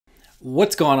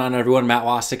What's going on, everyone? Matt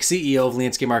Wacek, CEO of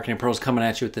Landscape Marketing Pros, coming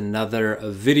at you with another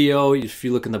video. If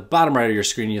you look in the bottom right of your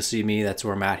screen, you'll see me. That's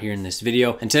where I'm at here in this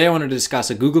video. And today I wanted to discuss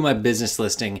a Google My Business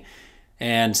listing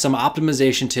and some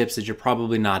optimization tips that you're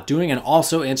probably not doing, and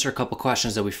also answer a couple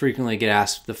questions that we frequently get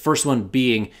asked. The first one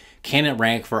being, can it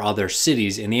rank for other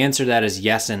cities? And the answer to that is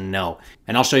yes and no.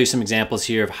 And I'll show you some examples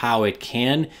here of how it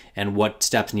can and what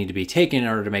steps need to be taken in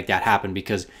order to make that happen.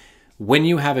 Because when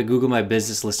you have a Google My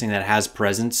Business listing that has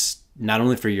presence, not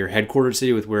only for your headquarters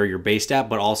city with where you're based at,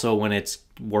 but also when it's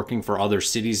working for other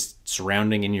cities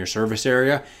surrounding in your service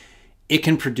area, it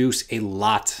can produce a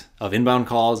lot of inbound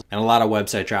calls and a lot of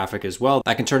website traffic as well.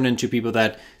 That can turn into people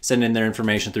that send in their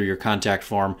information through your contact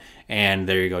form, and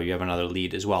there you go, you have another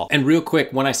lead as well. And real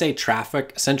quick, when I say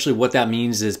traffic, essentially what that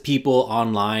means is people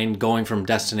online going from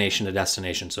destination to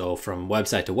destination. So from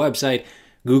website to website,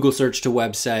 Google search to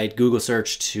website, Google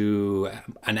search to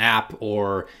an app,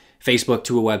 or Facebook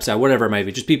to a website, whatever it might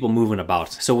be, just people moving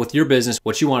about. So with your business,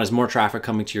 what you want is more traffic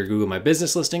coming to your Google My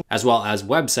Business listing, as well as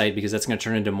website, because that's going to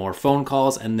turn into more phone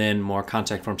calls and then more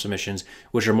contact form submissions,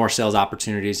 which are more sales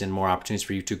opportunities and more opportunities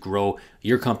for you to grow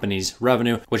your company's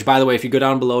revenue. Which, by the way, if you go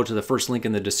down below to the first link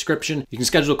in the description, you can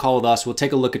schedule a call with us. We'll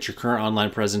take a look at your current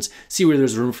online presence, see where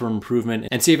there's room for improvement,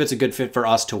 and see if it's a good fit for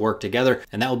us to work together.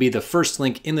 And that will be the first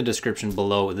link in the description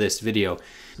below this video.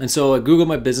 And so a Google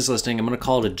My Business listing, I'm going to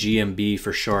call it a GMB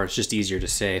for short, it's just easier to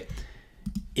say,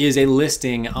 is a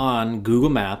listing on Google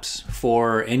Maps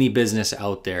for any business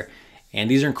out there. And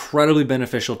these are incredibly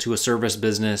beneficial to a service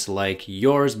business like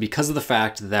yours because of the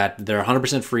fact that they're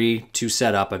 100% free to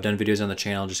set up. I've done videos on the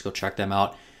channel, just go check them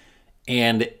out.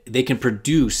 And they can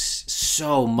produce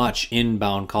so much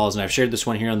inbound calls. And I've shared this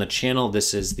one here on the channel.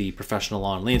 This is the professional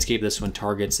lawn landscape. This one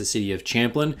targets the city of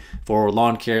Champlin for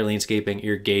lawn care, landscaping,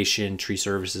 irrigation, tree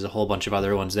services, a whole bunch of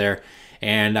other ones there.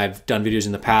 And I've done videos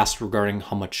in the past regarding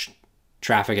how much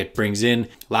traffic it brings in.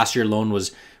 Last year alone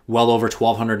was well over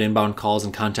 1,200 inbound calls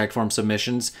and contact form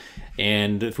submissions.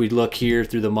 And if we look here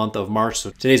through the month of March,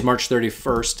 so today's March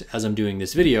 31st as I'm doing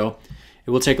this video,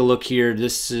 we'll take a look here.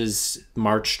 This is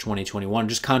March 2021,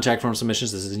 just contact form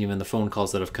submissions. This isn't even the phone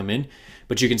calls that have come in,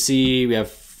 but you can see we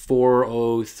have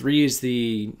 403 is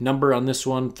the number on this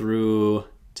one through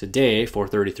today,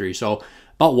 433. So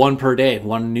about one per day,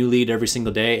 one new lead every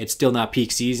single day. It's still not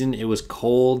peak season. It was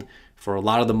cold for a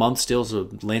lot of the month still, so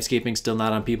landscaping still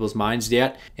not on people's minds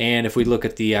yet. And if we look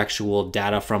at the actual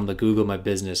data from the Google My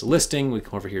Business listing, we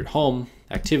come over here at home,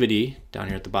 activity, down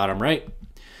here at the bottom right,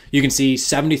 you can see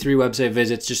 73 website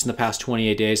visits just in the past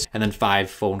 28 days, and then 5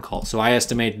 phone calls. So I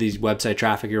estimate these website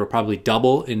traffic here will probably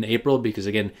double in April, because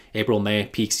again, April, May,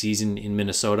 peak season in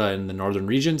Minnesota and the northern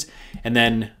regions, and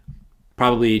then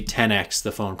probably 10x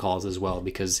the phone calls as well,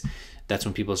 because that's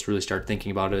when people really start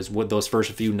thinking about it, is what those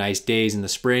first few nice days in the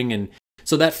spring. And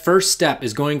so that first step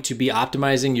is going to be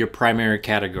optimizing your primary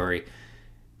category.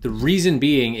 The reason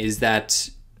being is that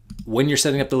when you're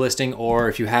setting up the listing, or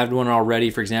if you have one already,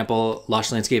 for example,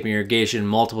 Lush Landscaping Irrigation,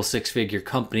 multiple six-figure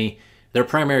company, their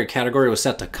primary category was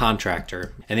set to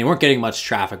contractor, and they weren't getting much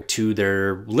traffic to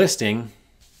their listing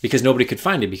because nobody could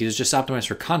find it, because it's just optimized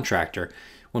for contractor.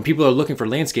 When people are looking for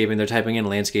landscaping, they're typing in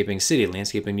landscaping city,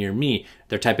 landscaping near me.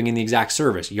 They're typing in the exact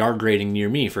service, yard grading near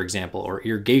me, for example, or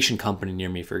irrigation company near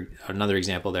me, for another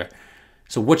example there.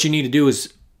 So what you need to do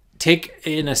is take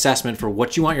an assessment for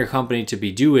what you want your company to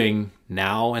be doing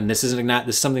now. And this is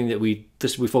something that we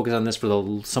focus on this for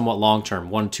the somewhat long term,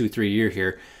 1, 2, 3 year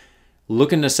here.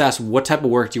 Look and assess what type of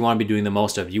work do you want to be doing the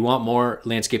most of. You want more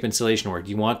landscape installation work.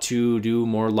 Do you want to do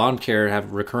more lawn care,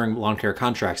 have recurring lawn care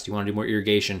contracts? Do you want to do more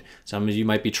irrigation? Some of you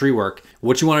might be tree work.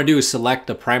 What you want to do is select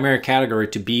the primary category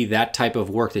to be that type of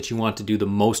work that you want to do the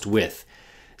most with.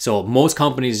 So most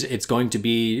companies, it's going to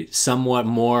be somewhat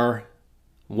more,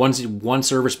 one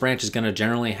service branch is going to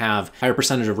generally have a higher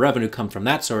percentage of revenue come from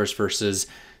that source versus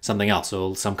something else.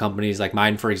 So some companies like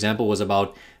mine, for example, was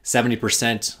about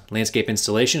 70% landscape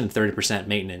installation and 30%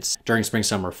 maintenance during spring,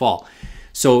 summer, fall.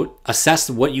 So assess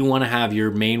what you want to have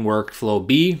your main workflow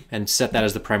be and set that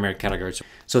as the primary category.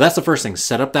 So that's the first thing.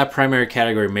 Set up that primary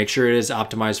category. Make sure it is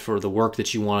optimized for the work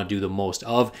that you want to do the most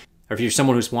of. Or if you're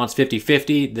someone who wants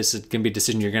 50-50, this is going to be a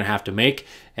decision you're going to have to make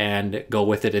and go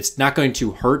with it. It's not going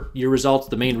to hurt your results.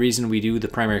 The main reason we do the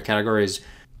primary category is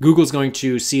Google's going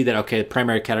to see that, okay, the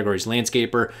primary category is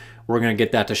landscaper. We're going to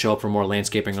get that to show up for more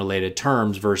landscaping related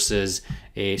terms versus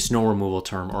a snow removal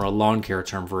term or a lawn care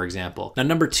term, for example. Now,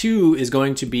 number 2 is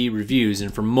going to be reviews.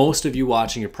 And for most of you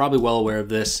watching, you're probably well aware of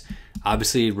this.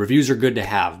 Obviously, reviews are good to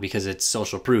have because it's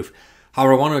social proof.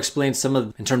 However, I want to explain some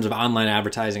of, in terms of online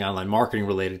advertising, online marketing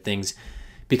related things,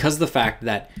 because of the fact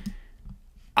that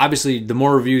Obviously, the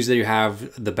more reviews that you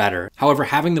have, the better. However,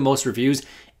 having the most reviews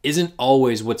isn't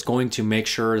always what's going to make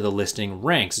sure the listing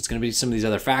ranks. It's going to be some of these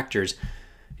other factors.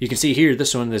 You can see here,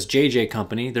 this one, this JJ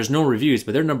company, there's no reviews,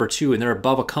 but they're number 2 and they're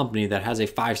above a company that has a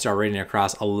 5-star rating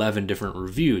across 11 different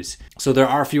reviews. So there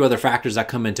are a few other factors that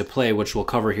come into play, which we'll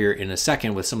cover here in a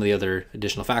second with some of the other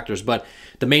additional factors. But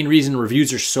the main reason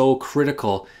reviews are so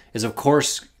critical is, of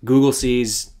course, Google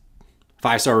sees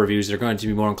 5-star reviews, they're going to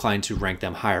be more inclined to rank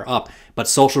them higher up. But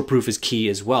social proof is key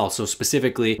as well. So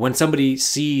specifically, when somebody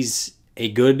sees a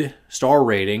good star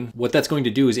rating, what that's going to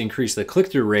do is increase the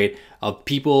click-through rate of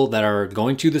people that are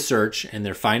going to the search and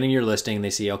they're finding your listing and they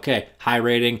see, okay, high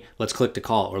rating, let's click to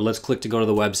call, or let's click to go to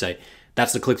the website.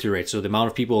 That's the click-through rate. So the amount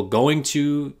of people going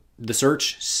to the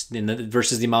search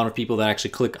versus the amount of people that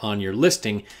actually click on your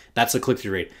listing, that's the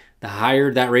click-through rate. The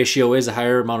higher that ratio is, the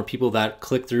higher amount of people that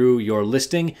click through your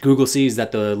listing, Google sees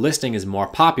that the listing is more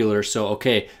popular. So,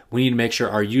 okay, we need to make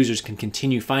sure our users can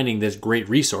continue finding this great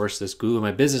resource, this Google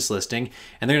My Business listing,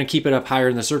 and they're going to keep it up higher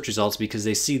in the search results because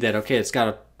they see that, okay, it's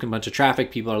got a bunch of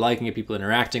traffic, people are liking it, people are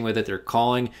interacting with it, they're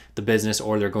calling the business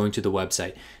or they're going to the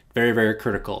website. Very, very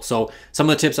critical. So some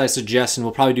of the tips I suggest, and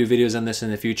we'll probably do videos on this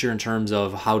in the future in terms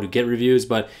of how to get reviews,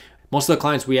 but most of the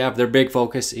clients we have, their big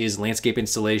focus is landscape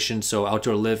installation, so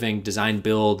outdoor living, design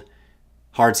build,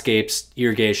 hardscapes,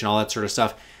 irrigation, all that sort of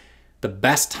stuff. The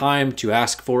best time to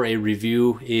ask for a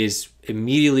review is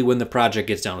immediately when the project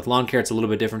gets done. With lawn care, it's a little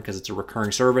bit different because it's a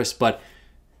recurring service, but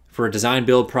for a design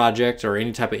build project or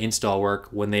any type of install work,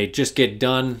 when they just get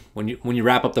done, when you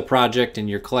wrap up the project and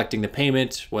you're collecting the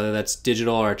payment, whether that's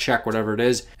digital or a check, whatever it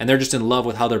is, and they're just in love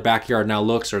with how their backyard now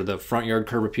looks or the front yard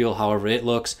curb appeal, however it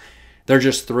looks, they're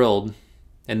just thrilled.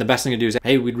 And the best thing to do is,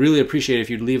 hey, we'd really appreciate it if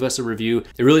you'd leave us a review.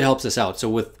 It really helps us out. So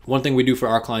with one thing we do for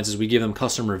our clients is we give them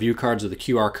custom review cards with a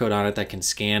QR code on it that can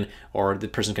scan, or the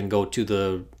person can go to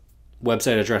the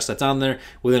website address that's on there.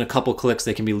 Within a couple clicks,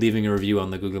 they can be leaving a review on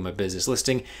the Google My Business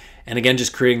listing. And again,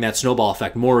 just creating that snowball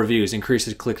effect. More reviews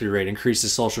increases click-through rate,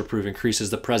 increases social proof, increases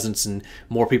the presence, and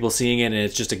more people seeing it. And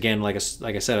it's just, again, like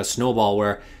I said, a snowball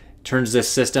where turns this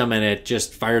system and it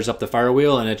just fires up the fire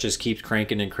wheel and it just keeps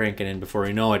cranking and cranking, and before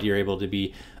you know it, you're able to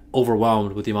be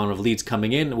overwhelmed with the amount of leads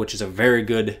coming in, which is a very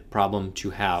good problem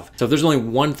to have. So if there's only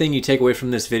one thing you take away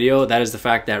from this video, that is the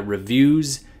fact that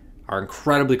reviews are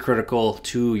incredibly critical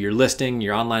to your listing,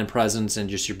 your online presence, and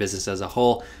just your business as a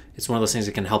whole. It's one of those things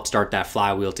that can help start that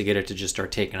flywheel to get it to just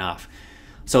start taking off.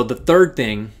 So the third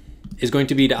thing is going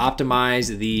to be to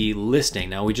optimize the listing.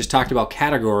 Now, we just talked about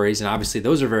categories, and obviously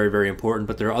those are very, very important,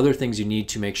 but there are other things you need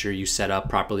to make sure you set up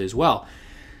properly as well.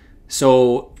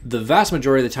 So the vast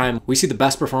majority of the time, we see the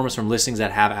best performance from listings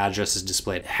that have addresses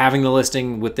displayed. Having the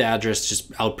listing with the address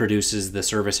just outproduces the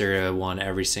service area one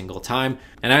every single time.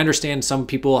 And I understand some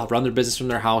people run their business from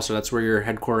their house, so that's where your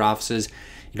headquarter office is.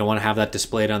 You don't want to have that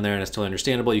displayed on there, and it's totally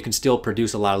understandable. You can still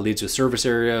produce a lot of leads with service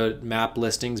area map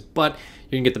listings, but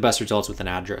you can get the best results with an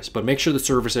address. But make sure the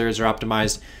service areas are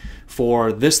optimized.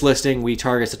 For this listing, we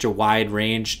target such a wide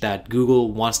range that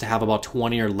Google wants to have about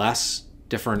 20 or less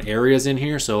different areas in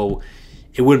here. So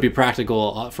it wouldn't be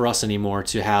practical for us anymore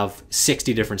to have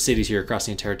 60 different cities here across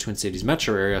the entire Twin Cities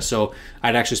metro area. So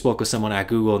I'd actually spoke with someone at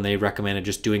Google, and they recommended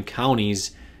just doing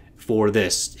counties for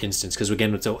this instance, because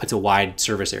again, it's a wide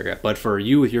service area. But for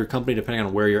you with your company, depending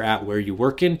on where you're at, where you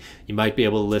work in, you might be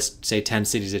able to list, say, 10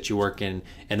 cities that you work in,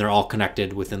 and they're all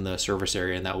connected within the service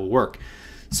area, and that will work.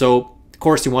 So of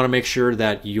course, you want to make sure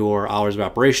that your hours of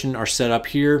operation are set up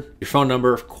here, your phone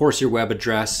number, of course, your web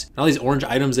address, and all these orange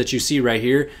items that you see right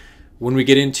here. When we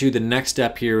get into the next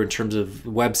step here in terms of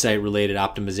website related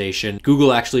optimization,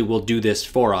 Google actually will do this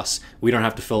for us. We don't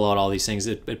have to fill out all these things.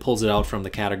 It pulls it out from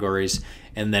the categories,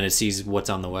 and then it sees what's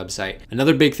on the website.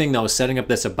 Another big thing though is setting up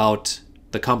this about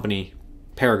the company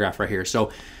paragraph right here.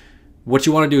 So what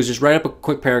you want to do is just write up a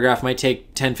quick paragraph. It might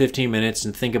take 10-15 minutes,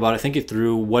 and think about it. Think it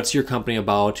through. What's your company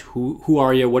about? Who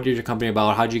are you? What is your company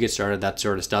about? How'd you get started? That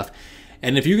sort of stuff.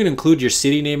 And if you can include your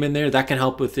city name in there, that can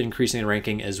help with increasing the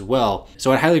ranking as well.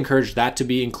 So I'd highly encourage that to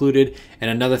be included. And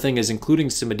another thing is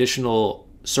including some additional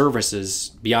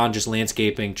services beyond just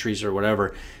landscaping, trees, or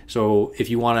whatever. So if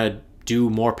you want to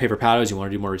do more paper patios, you want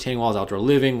to do more retaining walls, outdoor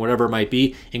living, whatever it might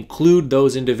be, include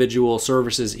those individual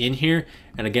services in here.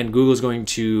 And again, Google's going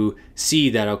to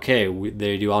see that, okay,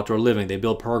 they do outdoor living, they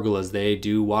build pergolas, they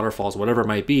do waterfalls, whatever it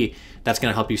might be. That's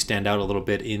going to help you stand out a little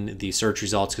bit in the search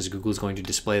results, because Google's going to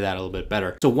display that a little bit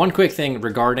better. So one quick thing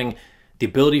regarding the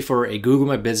ability for a Google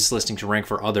My Business listing to rank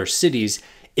for other cities.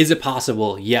 Is it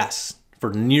possible? Yes.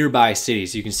 For nearby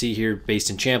cities. You can see here,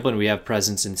 based in Champlin, we have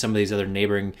presence in some of these other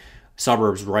neighboring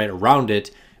suburbs right around it.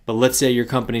 But let's say your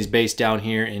company's based down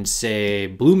here in, say,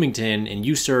 Bloomington, and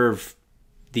you serve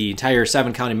the entire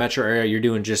 7-county metro area, you're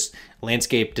doing just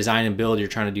landscape design and build, you're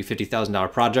trying to do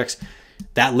 $50,000 projects,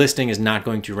 that listing is not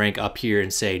going to rank up here in,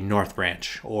 say, North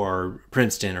Branch or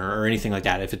Princeton or anything like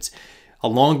that. If it's a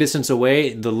long distance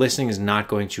away, the listing is not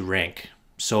going to rank.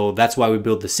 So that's why we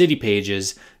build the city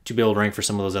pages, to be able to rank for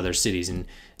some of those other cities and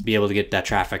be able to get that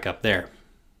traffic up there.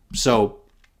 So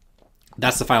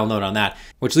that's the final note on that,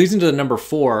 which leads into the number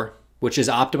 4, which is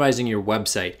optimizing your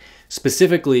website,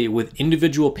 specifically with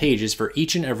individual pages for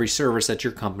each and every service that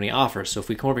your company offers. So if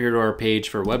we come over here to our page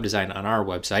for web design on our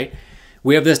website,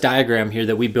 we have this diagram here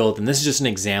that we built, and this is just an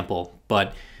example,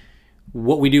 but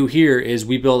what we do here is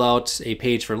we build out a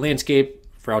page for landscape,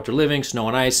 for outdoor living, snow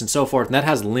and ice, and so forth, and that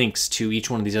has links to each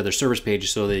one of these other service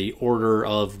pages, so the order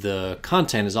of the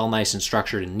content is all nice and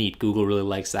structured and neat. Google really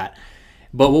likes that.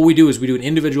 But what we do is we do an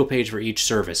individual page for each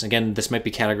service. Again, this might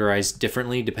be categorized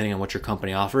differently depending on what your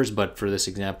company offers, but for this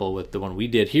example with the one we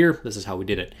did here, this is how we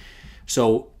did it.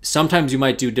 So sometimes you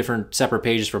might do different separate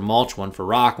pages for mulch, one for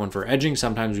rock, one for edging.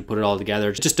 Sometimes we put it all together.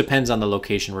 It just depends on the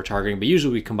location we're targeting, but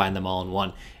usually we combine them all in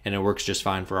one, and it works just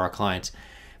fine for our clients.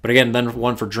 But again, then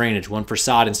one for drainage, one for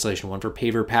sod installation, one for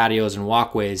paver patios and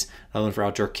walkways, another one for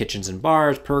outdoor kitchens and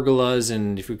bars, pergolas,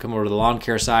 and if we come over to the lawn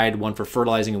care side, one for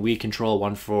fertilizing and weed control,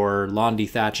 one for lawn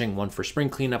dethatching, one for spring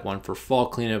cleanup, one for fall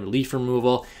cleanup, leaf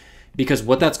removal. Because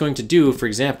what that's going to do, for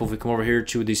example, if we come over here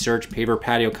to the search paver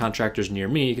patio contractors near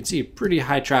me, you can see a pretty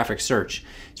high traffic search.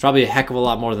 It's probably a heck of a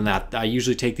lot more than that. I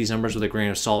usually take these numbers with a grain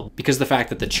of salt because of the fact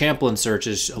that the Champlin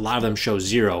searches, a lot of them show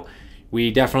 0.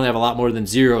 We definitely have a lot more than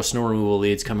 0 snow removal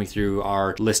leads coming through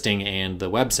our listing and the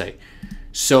website.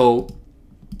 So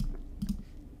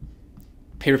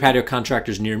paver patio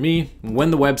contractors near me, when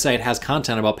the website has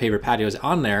content about paver patios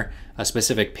on there, a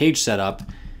specific page setup,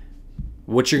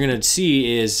 what you're going to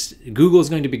see is Google is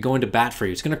going to be going to bat for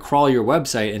you. It's going to crawl your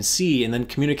website and see, and then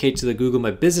communicate to the Google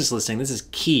My Business listing. This is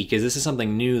key because this is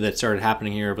something new that started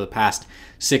happening here over the past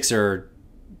 6 or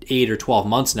 8 or 12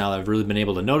 months now that I've really been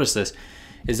able to notice this,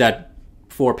 is that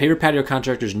for paver patio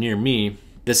contractors near me,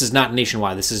 this is not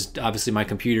nationwide. This is obviously my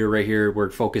computer right here. We're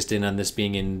focused in on this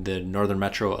being in the northern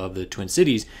metro of the Twin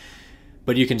Cities.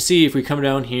 But you can see if we come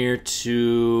down here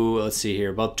to, let's see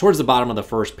here, about towards the bottom of the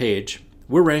first page,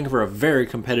 we're ranking for a very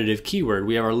competitive keyword.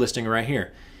 We have our listing right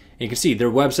here. And you can see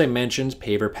their website mentions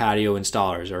paver patio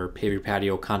installers or paver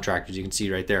patio contractors. You can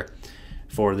see right there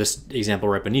for this example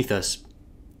right beneath us.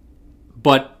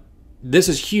 But this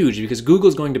is huge because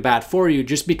Google's going to bat for you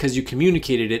just because you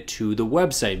communicated it to the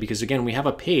website. Because again, we have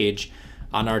a page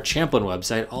on our Champlin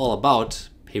website all about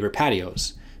paver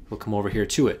patios. We'll come over here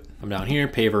to it. I'm down here,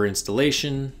 paver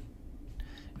installation,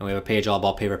 and we have a page all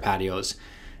about paver patios.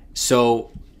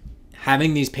 So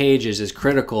having these pages is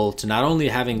critical to not only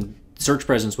having search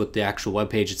presence with the actual web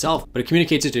page itself, but it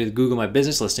communicates it to the Google My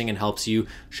Business listing and helps you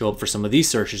show up for some of these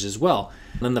searches as well.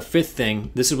 And then the 5th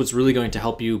thing, this is what's really going to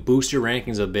help you boost your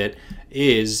rankings a bit,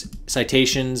 is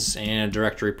citations and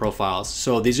directory profiles.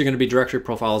 So these are going to be directory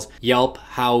profiles: Yelp,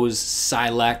 Houzz,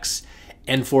 Silex,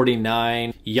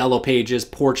 N49, Yellow Pages,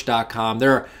 Porch.com.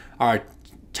 There are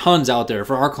tons out there.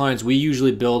 For our clients, we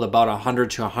usually build about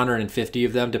 100 to 150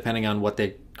 of them, depending on what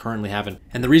they currently have.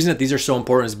 And the reason that these are so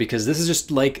important is because this is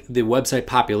just like the website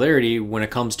popularity when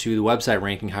it comes to the website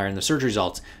ranking higher in the search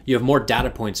results. You have more data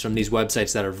points from these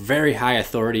websites that are very high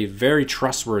authority, very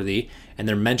trustworthy, and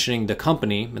they're mentioning the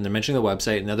company and they're mentioning the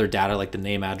website and other data like the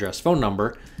name, address, phone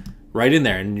number right in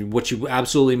there. And what you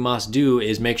absolutely must do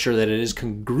is make sure that it is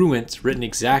congruent, written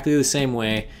exactly the same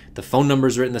way. The phone number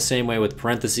is written the same way with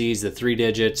parentheses, the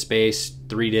 3-digit space,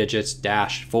 3 digits,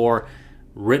 dash 4,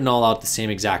 written all out the same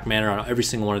exact manner on every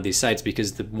single one of these sites,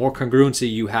 because the more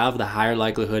congruency you have, the higher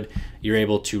likelihood you're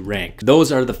able to rank.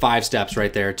 Those are the 5 steps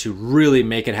right there to really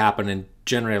make it happen and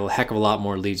generate a heck of a lot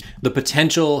more leads. The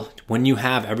potential when you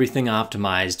have everything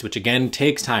optimized, which again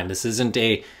takes time. This isn't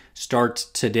a start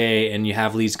today and you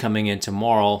have leads coming in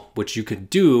tomorrow, which you could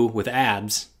do with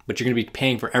ads, but you're going to be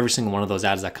paying for every single one of those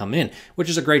ads that come in, which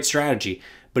is a great strategy.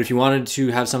 But if you wanted to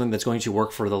have something that's going to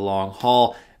work for the long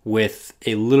haul with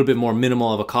a little bit more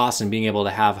minimal of a cost and being able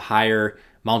to have higher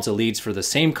amounts of leads for the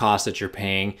same cost that you're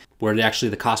paying, where actually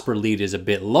the cost per lead is a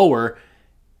bit lower,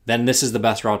 then this is the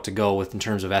best route to go with in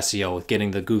terms of SEO, with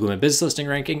getting the Google My Business listing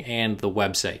ranking and the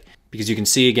website. Because you can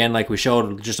see, again, like we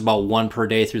showed, just about 1 per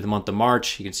day through the month of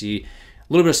March. You can see a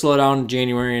little bit of slowdown in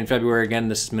January and February. Again,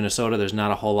 this is Minnesota. There's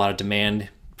not a whole lot of demand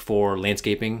for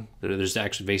landscaping. There's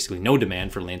actually basically no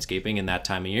demand for landscaping in that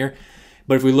time of year.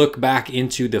 But if we look back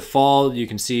into the fall, you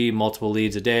can see multiple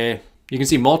leads a day. You can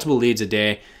see multiple leads a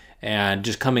day and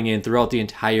just coming in throughout the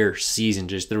entire season.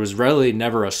 Just there was really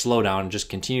never a slowdown. Just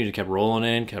continued to kept rolling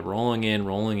in, kept rolling in,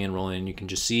 rolling in, rolling in. You can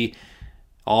just see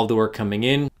all of the work coming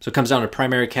in. So it comes down to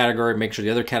primary category, make sure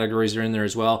the other categories are in there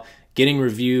as well, getting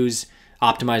reviews,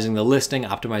 optimizing the listing,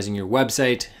 optimizing your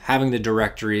website, having the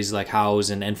directories like Houzz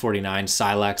and N49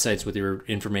 Silac sites with your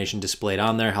information displayed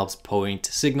on there helps point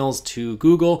signals to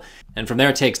Google. And from there,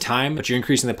 it takes time, but you're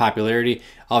increasing the popularity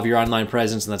of your online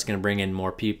presence, and that's going to bring in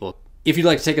more people. If you'd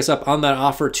like to take us up on that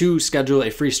offer to schedule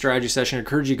a free strategy session, I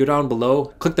encourage you to go down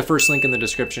below, click the first link in the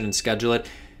description and schedule it.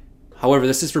 However,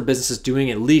 this is for businesses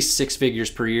doing at least 6 figures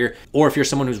per year, or if you're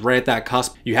someone who's right at that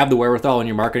cusp, you have the wherewithal in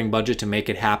your marketing budget to make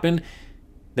it happen,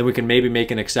 then we can maybe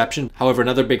make an exception. However,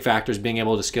 another big factor is being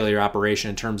able to scale your operation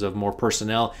in terms of more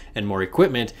personnel and more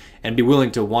equipment, and be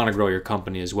willing to want to grow your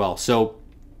company as well. So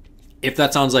if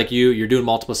that sounds like you're doing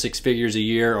multiple 6 figures a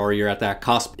year, or you're at that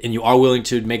cusp and you are willing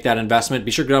to make that investment,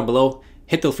 be sure to go down below,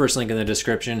 hit the first link in the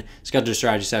description, schedule a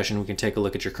strategy session. We can take a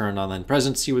look at your current online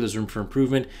presence, see where there's room for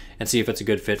improvement, and see if it's a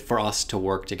good fit for us to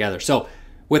work together. So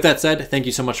with that said, thank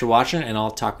you so much for watching, and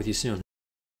I'll talk with you soon.